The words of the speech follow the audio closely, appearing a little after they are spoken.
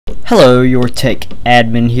Hello, your tech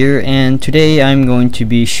admin here, and today I'm going to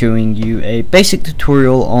be showing you a basic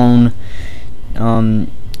tutorial on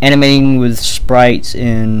animating with sprites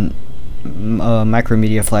in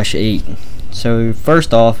Macromedia Flash 8. So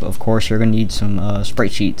first off, of course, you're going to need some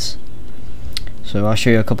sprite sheets. So I'll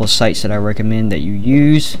show you a couple of sites that I recommend that you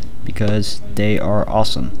use because they are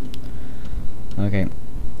awesome. Okay.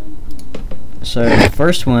 So the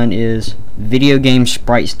first one is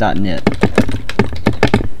videogamesprites.net.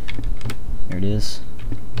 There it is.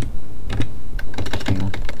 Hang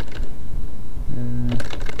on.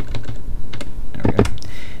 There we go.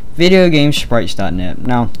 Videogamesprites.net.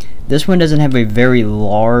 Now, this one doesn't have a very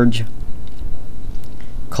large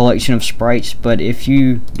collection of sprites, but if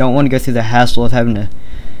you don't want to go through the hassle of having to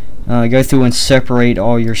go through and separate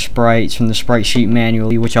all your sprites from the sprite sheet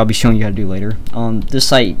manually, which I'll be showing you how to do later, this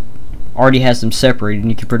site already has them separated,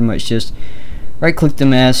 and you can pretty much just right-click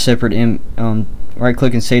them as separate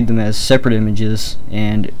right-click and save them as separate images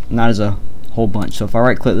and not as a whole bunch. So if I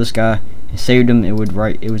right-click this guy and saved him, it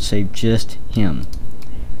would save just him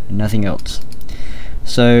and nothing else.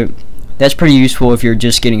 So that's pretty useful if you're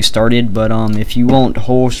just getting started, but if you want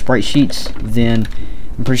whole sprite sheets, then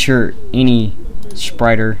I'm pretty sure any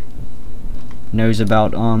spriter knows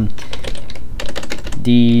about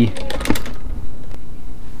the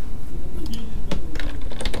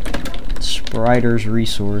Spriter's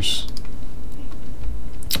resource.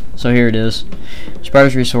 So here it is,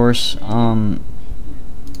 Spriter's resource.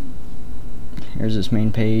 Here's its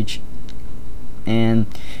main page, and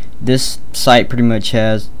this site pretty much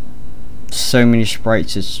has so many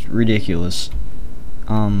sprites it's ridiculous.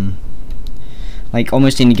 Like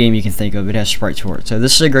almost any game you can think of, it has sprites for it. So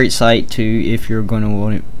this is a great site too if you're going to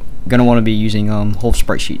want to be using whole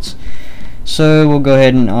sprite sheets. So we'll go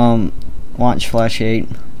ahead and launch Flash 8,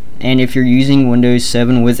 and if you're using Windows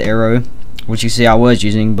 7 with Arrow, which you see I was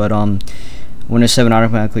using, but Windows 7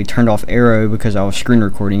 automatically turned off Arrow because I was screen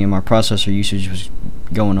recording and my processor usage was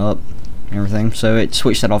going up and everything, so it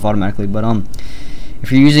switched that off automatically. But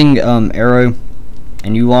if you're using Arrow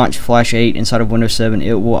and you launch Flash 8 inside of Windows 7,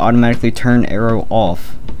 it will automatically turn Arrow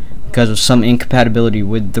off because of some incompatibility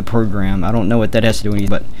with the program. I don't know what that has to do with it,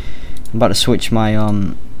 but I'm about to switch my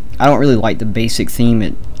I don't really like the basic theme.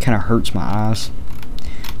 It kind of hurts my eyes,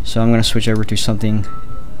 so I'm going to switch over to something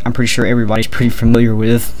I'm pretty sure everybody's pretty familiar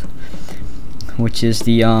with, which is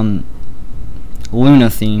the Luna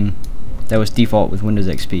theme that was default with Windows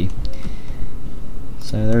XP.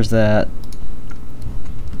 So there's that.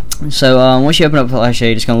 So once you open up Flash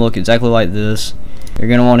 8, it's going to look exactly like this. You're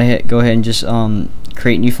going to want to go ahead and just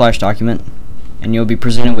create a new Flash document, and you'll be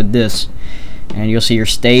presented with this, and you'll see your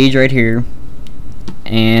stage right here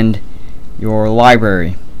and your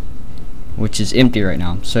library, which is empty right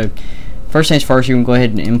now. So first things first, you can go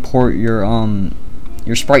ahead and import your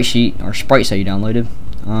sprite sheet or sprites that you downloaded.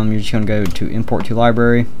 You're just going to go to import to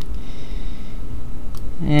library,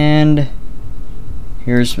 and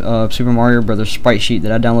here's Super Mario Brothers sprite sheet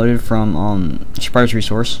that I downloaded from Sprite's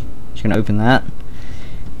resource. Just going to open that,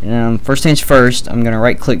 and first things first, I'm going to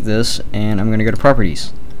right click this and I'm going to go to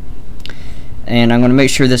properties, and I'm going to make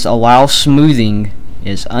sure this allow smoothing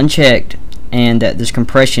is unchecked and that this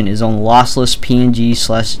compression is on lossless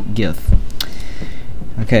PNG/GIF.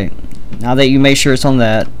 Okay, now that you make sure it's on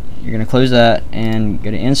that, you're going to close that and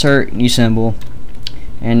go to insert, new symbol,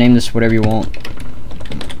 and name this whatever you want.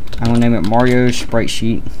 I'm going to name it Mario Sprite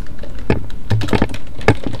Sheet.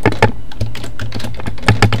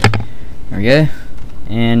 There we go.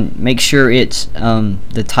 And make sure it's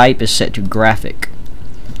the type is set to graphic.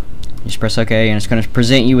 Just press OK, and it's going to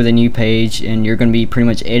present you with a new page, and you're going to be pretty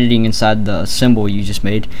much editing inside the symbol you just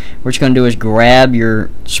made. What you're going to do is grab your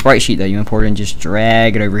sprite sheet that you imported and just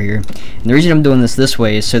drag it over here. And the reason I'm doing this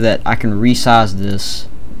way is so that I can resize this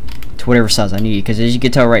to whatever size I need, because as you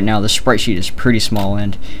can tell right now, the sprite sheet is pretty small,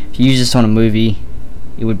 and if you use this on a movie,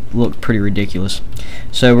 it would look pretty ridiculous.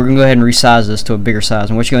 So we're going to go ahead and resize this to a bigger size,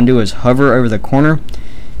 and what you're going to do is hover over the corner,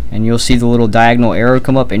 and you'll see the little diagonal arrow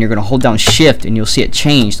come up, and you're going to hold down shift and you'll see it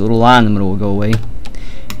change. The little line in the middle will go away.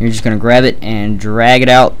 You're just going to grab it and drag it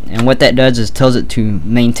out, and what that does is tells it to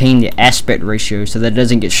maintain the aspect ratio so that it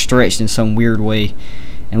doesn't get stretched in some weird way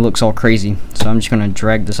and looks all crazy. So I'm just going to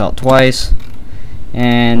drag this out twice,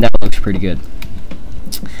 and that looks pretty good.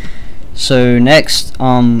 So next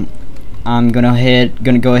I'm go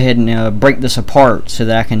ahead and break this apart so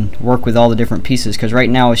that I can work with all the different pieces, because right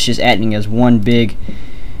now it's just acting as one big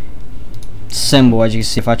symbol. As you can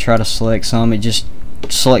see, if I try to select some, it just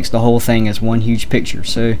selects the whole thing as one huge picture.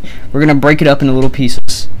 So we're going to break it up into little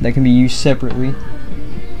pieces that can be used separately.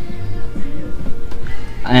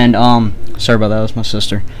 And sorry about that, that was my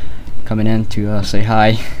sister coming in to say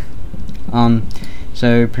hi.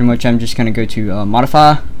 So pretty much I'm just gonna go to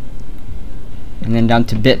modify, and then down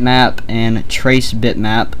to bitmap and trace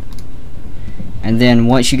bitmap. And then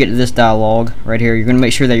once you get to this dialog right here, you're going to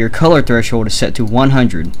make sure that your color threshold is set to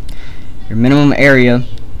 100. Your minimum area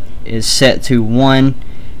is set to 1,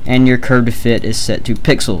 and your curve to fit is set to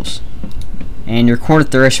pixels. And your corner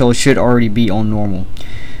threshold should already be on normal.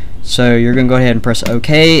 So you're going to go ahead and press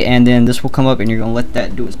OK, and then this will come up, and you're going to let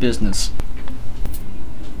that do its business.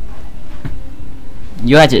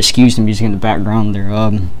 You'll have to excuse the music in the background.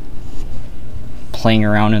 They're playing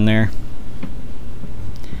around in there.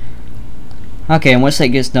 Okay, and once that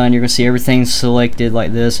gets done, you're gonna see everything selected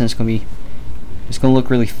like this, and it's gonna look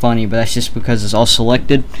really funny, but that's just because it's all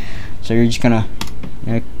selected. So you're just gonna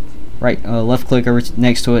left click over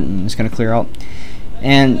next to it, and it's gonna clear out.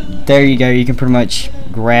 And there you go. You can pretty much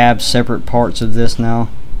grab separate parts of this now,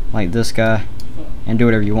 like this guy, and do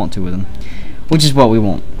whatever you want to with them, which is what we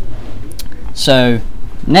want. So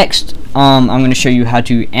next, I'm gonna show you how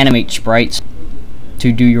to animate sprites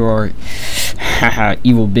to do your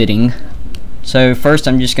evil bidding. So first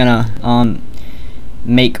I'm just gonna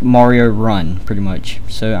make Mario run, pretty much.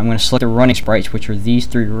 So I'm gonna select the running sprites, which are these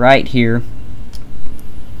three right here,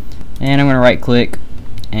 and I'm gonna right click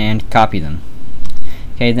and copy them.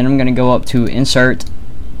 Okay, then I'm gonna go up to insert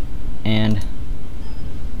and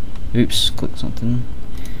click something,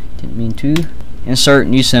 didn't mean to. Insert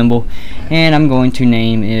new symbol, and I'm going to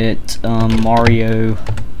name it Mario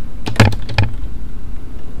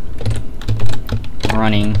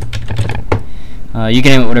running. You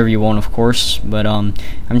can name it whatever you want, of course, but I'm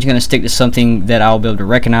just going to stick to something that I'll be able to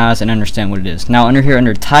recognize and understand what it is. Now under here,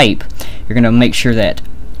 under type, you're going to make sure that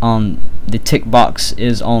the tick box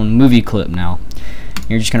is on movie clip now.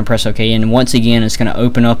 You're just going to press OK, and once again it's going to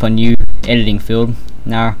open up a new editing field.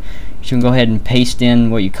 Now you can go ahead and paste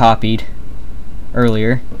in what you copied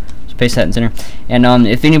earlier. Just paste that in center. And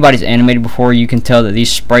if anybody's animated before, you can tell that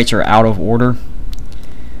these sprites are out of order.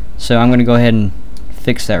 So I'm going to go ahead and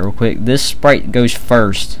fix that real quick. This sprite goes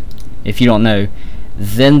first, if you don't know,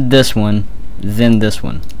 then this one, then this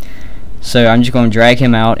one. So I'm just going to drag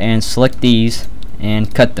him out and select these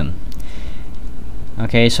and cut them.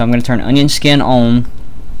 Okay, so I'm going to turn onion skin on,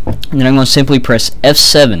 and then I'm going to simply press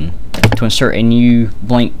F7 to insert a new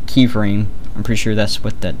blank keyframe. I'm pretty sure that's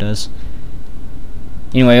what that does.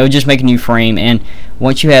 Anyway, it'll just make a new frame, and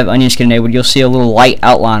once you have onion skin enabled, you'll see a little light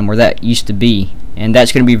outline where that used to be. And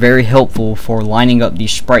that's going to be very helpful for lining up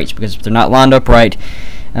these sprites, because if they're not lined up right,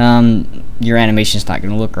 your animation is not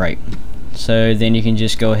going to look right. So then you can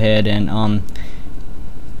just go ahead and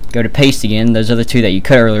go to paste again. Those other two that you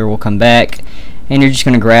cut earlier will come back, and you're just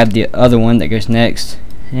going to grab the other one that goes next,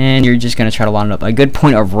 and you're just going to try to line it up. A good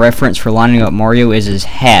point of reference for lining up Mario is his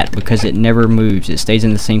hat, because it never moves. It stays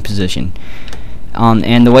in the same position.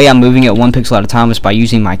 And the way I'm moving it 1 pixel at a time is by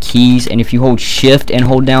using my keys, and if you hold shift and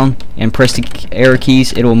hold down and press the arrow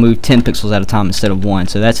keys, it will move 10 pixels at a time instead of 1.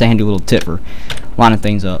 So that's a handy little tip for lining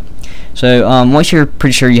things up. So once you're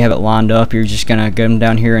pretty sure you have it lined up, you're just gonna go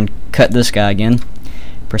down here and cut this guy again,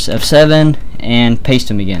 press F7 and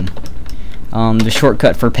paste him again. The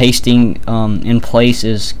shortcut for pasting in place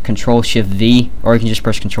is Control Shift V, or you can just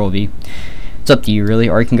press Control V. It's up to you really,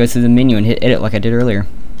 or you can go through the menu and hit edit like I did earlier.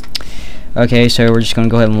 Okay, so we're just going to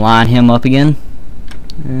go ahead and line him up again.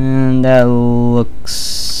 And that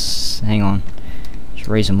looks... hang on. Just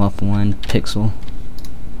raise him up 1 pixel.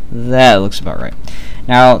 That looks about right.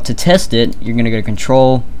 Now, to test it, you're going to go to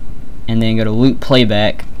Control, and then go to Loop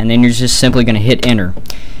Playback, and then you're just simply going to hit Enter.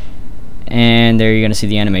 And there you're going to see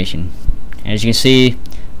the animation. And as you can see,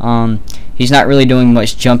 he's not really doing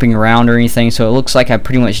much jumping around or anything, so it looks like I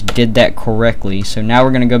pretty much did that correctly. So now we're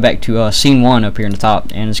going to go back to scene 1 up here in the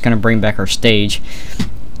top, and it's going to bring back our stage.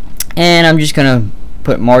 And I'm just going to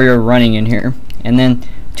put Mario running in here. And then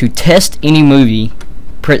to test any movie,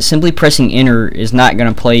 simply pressing enter is not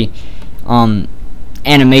going to play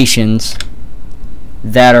animations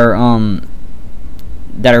that are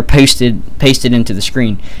pasted into the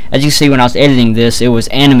screen. As you can see, when I was editing this, it was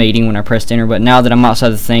animating when I pressed enter, but now that I'm outside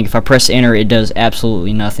the thing, if I press enter, it does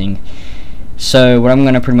absolutely nothing. So what I'm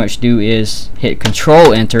going to pretty much do is hit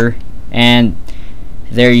Control Enter, and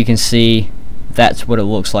there you can see that's what it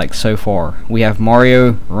looks like so far. We have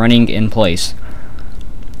Mario running in place.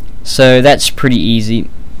 So that's pretty easy,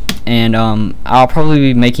 and I'll probably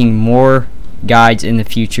be making more guides in the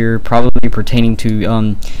future, probably pertaining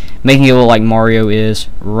to making it look like Mario is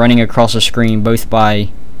running across the screen, both by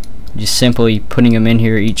just simply putting him in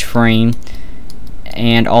here each frame,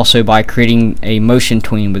 and also by creating a motion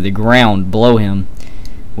tween with the ground below him,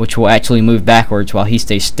 which will actually move backwards while he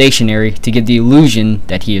stays stationary to give the illusion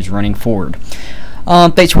that he is running forward.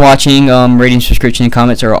 Thanks for watching. Rating, subscription, and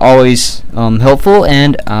comments are always helpful,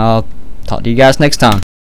 and I'll talk to you guys next time.